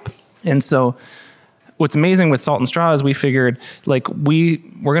that gap? And so what's amazing with Salt and Straw is we figured like we're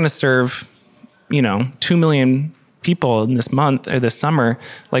going to serve, 2 million people in this month or this summer.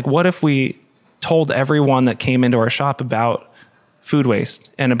 Like, what if we told everyone that came into our shop about food waste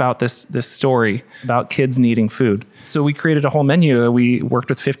and about this story about kids needing food? So we created a whole menu. We worked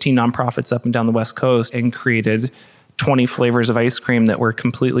with 15 nonprofits up and down the West Coast and created 20 flavors of ice cream that were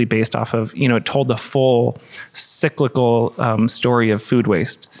completely based off of, it told the full cyclical story of food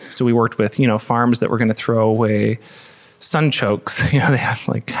waste. So we worked with, farms that were going to throw away sunchokes. They had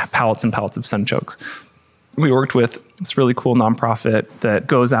like pallets and pallets of sunchokes. We worked with this really cool nonprofit that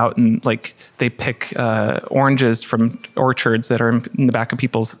goes out and like they pick oranges from orchards that are in the back of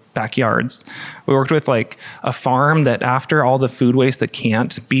people's backyards. We worked with like a farm that after all the food waste that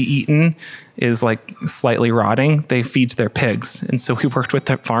can't be eaten is like slightly rotting, they feed to their pigs. And so we worked with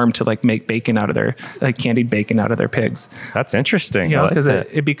that farm to like make bacon out of their, like candied bacon out of their pigs. That's interesting. Because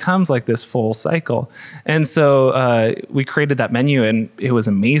it becomes like this full cycle. And so we created that menu and it was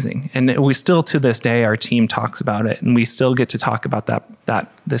amazing. And we still, to this day, our team talks about it and we still get to talk about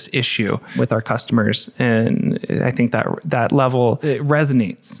this issue with our customers. And I think that level, it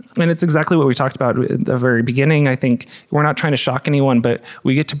resonates. And it's exactly what we talked about at the very beginning. I think we're not trying to shock anyone, but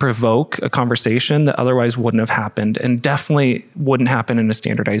we get to provoke a conversation that otherwise wouldn't have happened and definitely wouldn't happen in a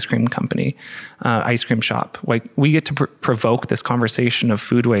standard ice cream company, ice cream shop. Like we get to provoke this conversation of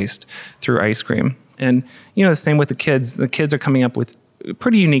food waste through ice cream. And, the same with the kids. The kids are coming up with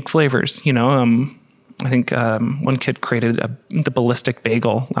pretty unique flavors, I think one kid created the ballistic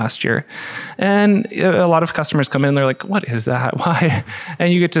bagel last year. And a lot of customers come in and they're like, what is that? Why?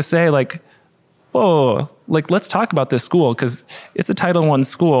 And you get to say like, whoa, like, let's talk about this school because it's a Title I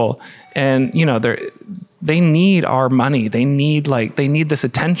school. And, they need our money. They need this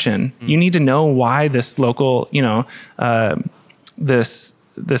attention. You need to know why this local,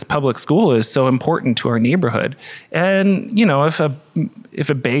 this public school is so important to our neighborhood. And, if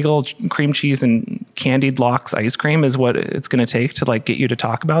a bagel, cream cheese, and candied lox ice cream is what it's going to take to like get you to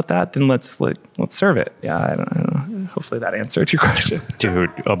talk about that, then let's serve it. Yeah, I don't know. Hopefully that answered your question. Dude,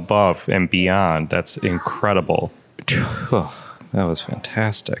 above and beyond. That's incredible. That was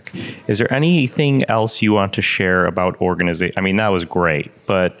fantastic. Is there anything else you want to share about organization? I mean, that was great,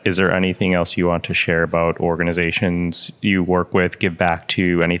 but is there anything else you want to share about organizations you work with, give back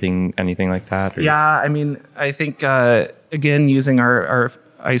to, anything like that? Or? Yeah, I mean, I think, again, using our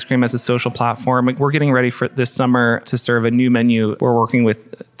ice cream as a social platform, we're getting ready for this summer to serve a new menu. We're working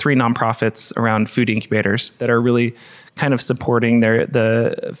with 3 nonprofits around food incubators that are really kind of supporting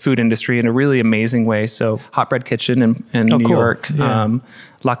the food industry in a really amazing way. So Hot Bread Kitchen in New York,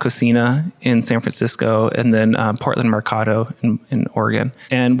 La Cocina in San Francisco, and then Portland Mercado in Oregon.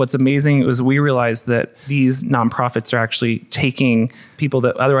 And what's amazing is we realized that these nonprofits are actually taking people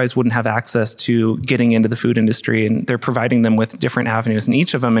that otherwise wouldn't have access to getting into the food industry, and they're providing them with different avenues, and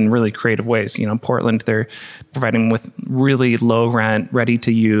each of them in really creative ways. Portland, they're providing them with really low rent, ready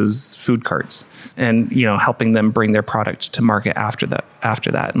to use food carts, and helping them bring their product to market after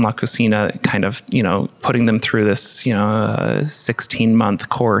that. And La Cocina kind of putting them through this 16-month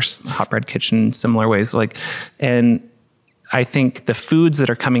course. Hot Bread Kitchen, similar ways. And I think the foods that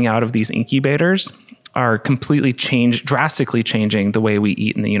are coming out of these incubators are drastically changing the way we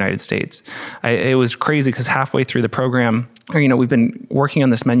eat in the United States. It was crazy because halfway through the program, we've been working on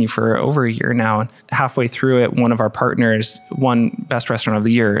this menu for over a year now. Halfway through it, one of our partners won Best Restaurant of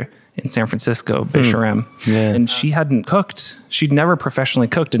the Year in San Francisco, Bisharem. Yeah. And she hadn't cooked. She'd never professionally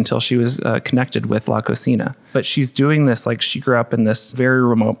cooked until she was connected with La Cocina. But she's doing this like she grew up in this very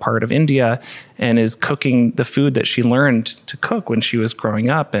remote part of India and is cooking the food that she learned to cook when she was growing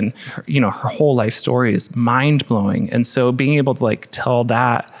up. And her whole life story is mind-blowing. And so being able to like tell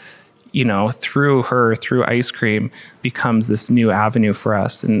that through ice cream becomes this new avenue for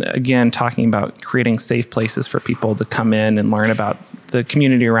us. And again, talking about creating safe places for people to come in and learn about the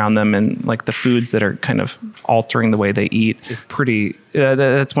community around them and like the foods that are kind of altering the way they eat is pretty,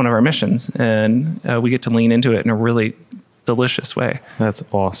 that's one of our missions. And we get to lean into it in a really delicious way. That's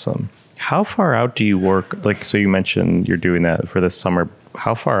awesome. How far out do you work? So you mentioned you're doing that for this summer.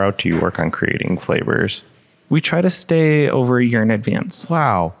 How far out do you work on creating flavors? We try to stay over a year in advance.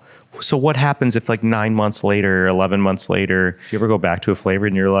 Wow. So what happens if like 9 months later, 11 months later, you ever go back to a flavor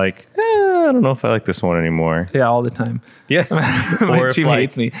and you're like, I don't know if I like this one anymore? Yeah, all the time. Yeah. My team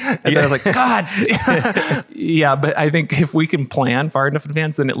hates me. And they're like, God. Yeah, but I think if we can plan far enough in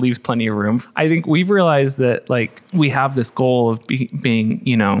advance, then it leaves plenty of room. I think we've realized that like we have this goal of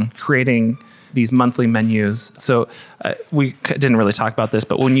being, creating these monthly menus. So we didn't really talk about this,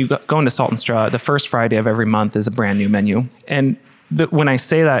 but when you go into Salt and Straw, the first Friday of every month is a brand new menu. And when I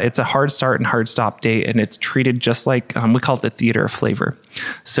say that, it's a hard start and hard stop date, and it's treated just like we call it the theater of flavor.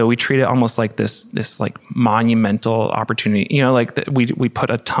 So we treat it almost like this like monumental opportunity. We put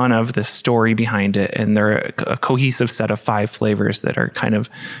a ton of the story behind it, and they're a cohesive set of 5 flavors that are kind of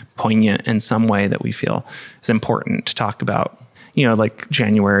poignant in some way that we feel is important to talk about. Like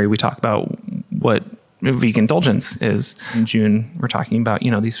January, we talk about what vegan indulgence is. In June, we're talking about,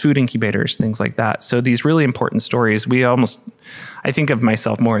 these food incubators, things like that. So these really important stories, I think of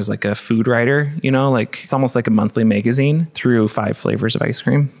myself more as like a food writer, like it's almost like a monthly magazine through 5 flavors of ice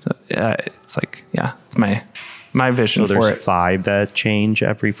cream. So it's like, it's my vision for it. So there's 5 that change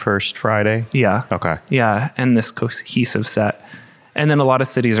every first Friday? Yeah. Okay. Yeah. And this cohesive set. And then a lot of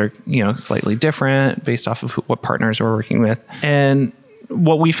cities are, slightly different based off of what partners we're working with. And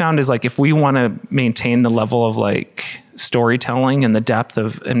what we found is like, if we want to maintain the level of like storytelling and the depth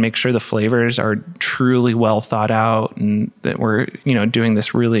of, and make sure the flavors are truly well thought out and that we're, doing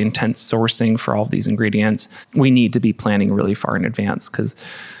this really intense sourcing for all of these ingredients, we need to be planning really far in advance. Cause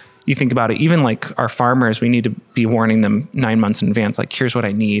you think about it, even like our farmers, we need to be warning them 9 months in advance. Like, here's what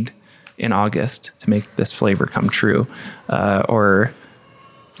I need in August to make this flavor come true. So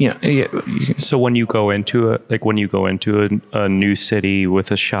when you go into a new city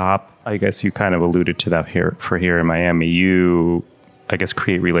with a shop, I guess you kind of alluded to that here in Miami, you, I guess,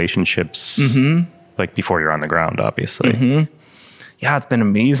 create relationships like before you're on the ground, obviously. Mm-hmm. Yeah, it's been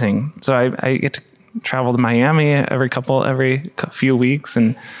amazing. So I get to travel to Miami every few weeks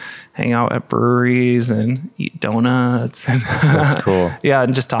and hang out at breweries and eat donuts. And that's cool. Yeah,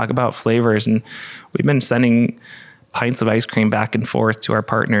 and just talk about flavors. And we've been sending pints of ice cream back and forth to our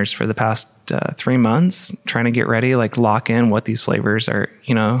partners for the past 3 months, trying to get ready, like lock in what these flavors are,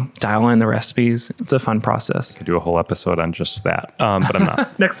 dial in the recipes. It's a fun process. Could do a whole episode on just that, but I'm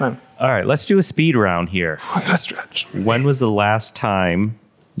not. Next time. All right, let's do a speed round here. I gotta stretch. When was the last time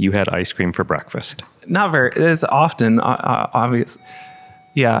you had ice cream for breakfast? Not very. It's often obvious.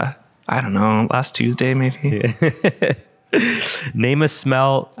 Yeah, I don't know. Last Tuesday, maybe. Yeah. Name a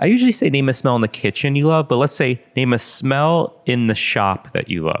smell. I usually say name a smell in the kitchen you love, but let's say name a smell in the shop that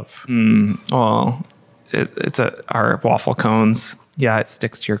you love. Well, it's our waffle cones. Yeah, it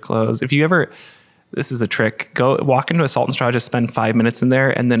sticks to your clothes. If you ever, this is a trick, go walk into a Salt and Straw, just spend 5 minutes in there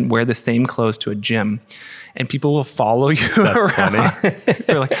and then wear the same clothes to a gym and people will follow you That's around. funny.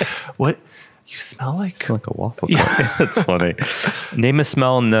 They're like, what? You smell like? It's like a waffle cone. Yeah. That's funny. Name a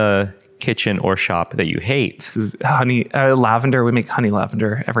smell in the kitchen or shop that you hate. This is honey, lavender. We make honey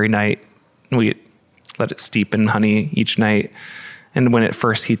lavender every night. We let it steep in honey each night. And when it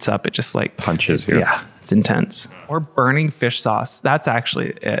first heats up, it just like punches you. Yeah, it's intense. Or burning fish sauce. That's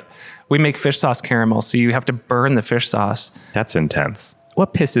actually it. We make fish sauce caramel, so you have to burn the fish sauce. That's intense.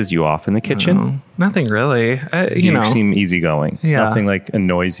 What pisses you off in the kitchen? Nothing really. You seem easygoing. Yeah. Nothing like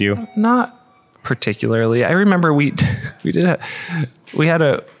annoys you. Not particularly. I remember we had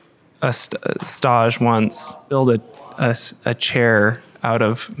a stage once build a chair out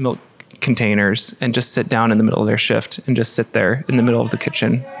of milk containers and just sit down in the middle of their shift and just sit there in the middle of the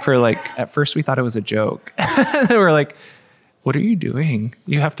kitchen for like, at first we thought it was a joke. They were like, what are you doing?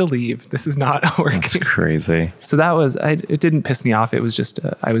 You have to leave. This is not working. That's crazy. So that was, it didn't piss me off. It was just,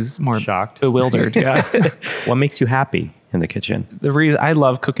 I was more shocked, bewildered. Yeah. What makes you happy in the kitchen? The reason I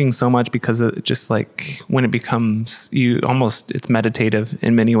love cooking so much because it just like when it becomes it's meditative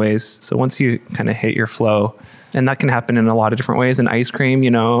in many ways. So once you kind of hit your flow, and that can happen in a lot of different ways. In ice cream,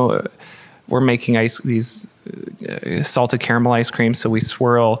 we're making these salted caramel ice cream. So we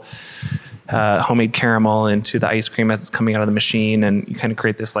swirl homemade caramel into the ice cream as it's coming out of the machine, and you kind of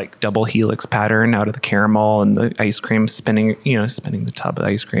create this like double helix pattern out of the caramel and the ice cream spinning the tub of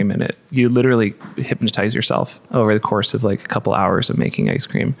ice cream, and you literally hypnotize yourself over the course of like a couple hours of making ice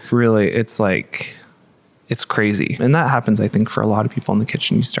cream. Really, it's crazy. And that happens, I think, for a lot of people in the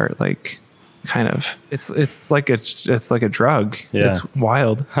kitchen. You start like kind of, it's like a drug. Yeah. It's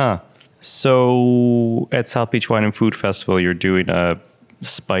wild. Huh. So at South Beach Wine and Food Festival, you're doing a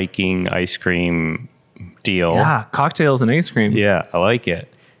spiking ice cream deal. Yeah, cocktails and ice cream. Yeah, I like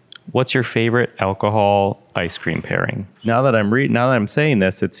it. What's your favorite alcohol ice cream pairing? Now that I'm saying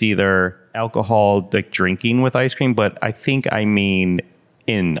this, it's either alcohol like drinking with ice cream, but I think I mean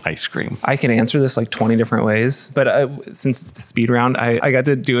in ice cream. I can answer this like 20 different ways, but since it's a speed round, I got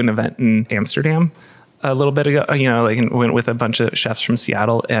to do an event in Amsterdam a little bit ago, went with a bunch of chefs from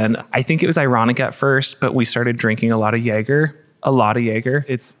Seattle. And I think it was ironic at first, but we started drinking a lot of Jaeger.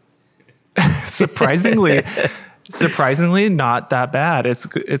 It's surprisingly not that bad.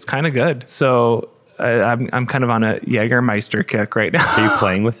 It's kind of good. So I'm kind of on a Jägermeister kick right now. Are you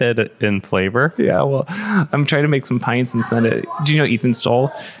playing with it in flavor? Yeah, well, I'm trying to make some pints and send it. Do you know Ethan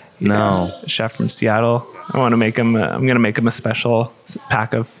Stoll? No. A chef from Seattle. I want to make him. I'm going to make him a special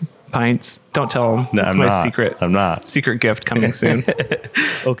pack of pints. Don't tell him. No, It's I'm my not. secret. I'm not. Secret gift coming soon.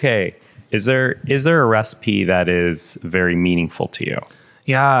 Okay. Is there a recipe that is very meaningful to you?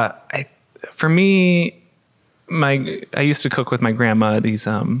 Yeah, for me, I used to cook with my grandma these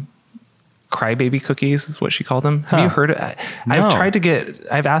crybaby cookies is what she called them. Have you heard of it? No.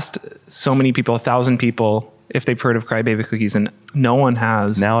 I've asked so many people, 1,000 people, if they've heard of crybaby cookies, and no one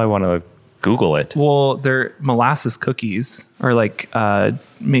has. Now I want to Google it. Well, they're molasses cookies, or like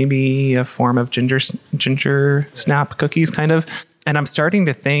maybe a form of ginger snap cookies, kind of. And I'm starting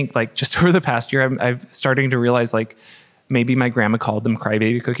to think, like, just over the past year, I'm starting to realize, like, maybe my grandma called them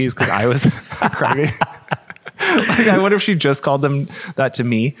crybaby cookies because I was a crybaby. Like, I wonder if she just called them that to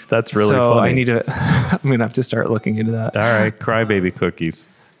me. That's really funny. I'm going to have to start looking into that. All right, crybaby cookies.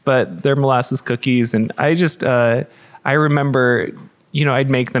 But they're molasses cookies. And I just, I remember,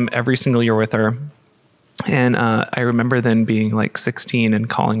 I'd make them every single year with her. And I remember then being like 16 and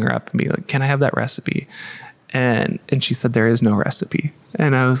calling her up and being like, can I have that recipe? And she said, there is no recipe.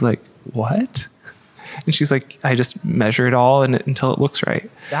 And I was like, what? And she's like, I just measure it all until it looks right.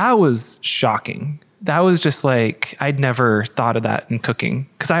 That was shocking. That was just like, I'd never thought of that in cooking.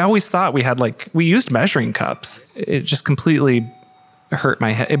 Because I always thought we used measuring cups. It just completely hurt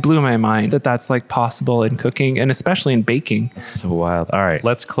my head. It blew my mind that that's like possible in cooking and especially in baking. It's so wild. All right,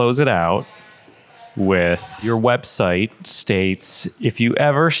 let's close it out with your website states, if you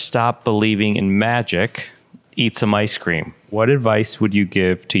ever stop believing in magic, eat some ice cream. What advice would you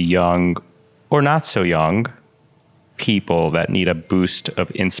give to young or not so young people that need a boost of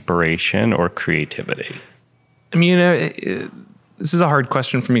inspiration or creativity? I mean, this is a hard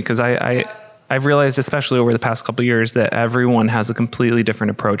question for me because I've realized, especially over the past couple of years, that everyone has a completely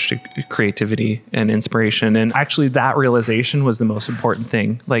different approach to creativity and inspiration. And actually that realization was the most important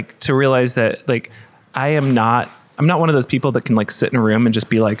thing. Like, to realize that, like, I'm not one of those people that can like sit in a room and just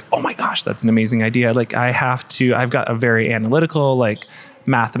be like, oh my gosh, that's an amazing idea. Like, I've got a very analytical, like,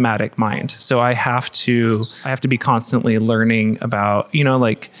 mathematic mind. So I have to be constantly learning about,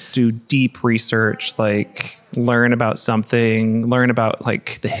 like, do deep research, like learn about something, learn about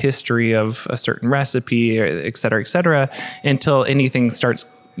like the history of a certain recipe, et cetera, until anything starts,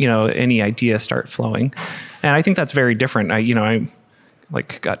 any ideas start flowing. And I think that's very different. I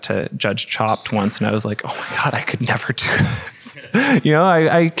like got to judge Chopped once and I was like, oh my God, I could never do this.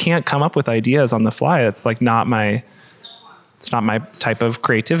 I can't come up with ideas on the fly. It's like it's not my type of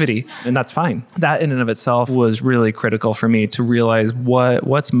creativity, and that's fine. That in and of itself was really critical for me to realize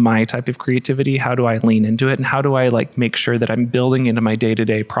what's my type of creativity, how do I lean into it, and how do I like make sure that I'm building into my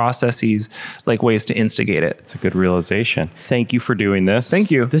day-to-day processes like ways to instigate it. It's a good realization. Thank you for doing this. Thank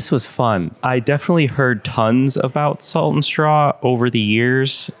you. This was fun. I definitely heard tons about Salt and Straw over the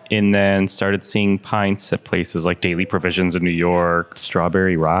years, and then started seeing pints at places like Daily Provisions in New York.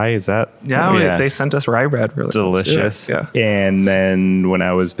 Strawberry rye, is that? Yeah. They sent us rye bread. Really delicious. Yeah. And then when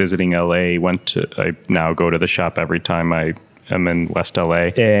I was visiting LA, I now go to the shop every time I am in West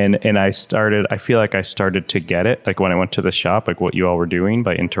LA. And I feel like I started to get it. Like when I went to the shop, like what you all were doing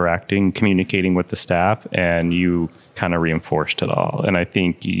by interacting, communicating with the staff, and you kind of reinforced it all. And I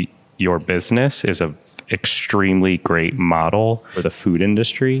think your business is a extremely great model for the food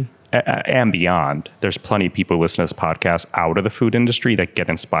industry and beyond. There's plenty of people listening to this podcast out of the food industry that get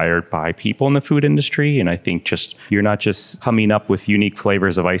inspired by people in the food industry. And I think you're not just coming up with unique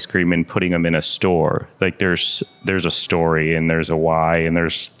flavors of ice cream and putting them in a store. Like there's a story and there's a why and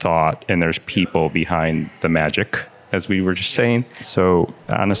there's thought and there's people behind the magic, as we were just saying. So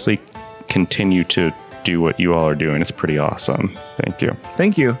honestly, continue to do what you all are doing. It's pretty awesome. Thank you.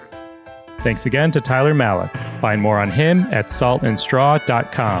 Thank you. Thanks again to Tyler Malik. Find more on him at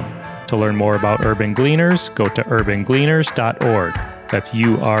saltandstraw.com. To learn more about Urban Gleaners, go to urbangleaners.org. That's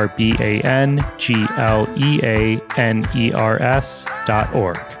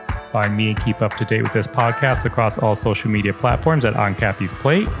URBANGLEANERS.org. Find me and keep up to date with this podcast across all social media platforms at On Cappy's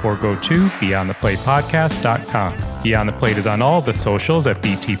Plate, or go to BeyondThePlatePodcast.com. Beyond the Plate is on all the socials at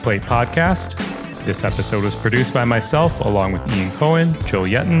BT Plate Podcast. This episode was produced by myself, along with Ian Cohen, Joel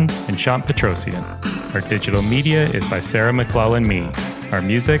Yetton, and Shant Petrosian. Our digital media is by Sarah McClellan Me. Our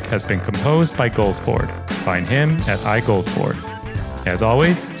music has been composed by Goldford. Find him at iGoldford. As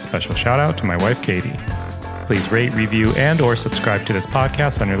always, special shout out to my wife, Katie. Please rate, review, and or subscribe to this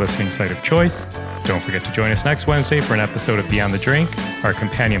podcast on your listening site of choice. Don't forget to join us next Wednesday for an episode of Beyond the Drink, our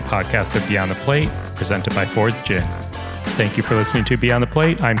companion podcast of Beyond the Plate, presented by Ford's Gin. Thank you for listening to Beyond the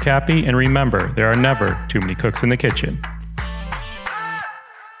Plate. I'm Cappy, and remember, there are never too many cooks in the kitchen.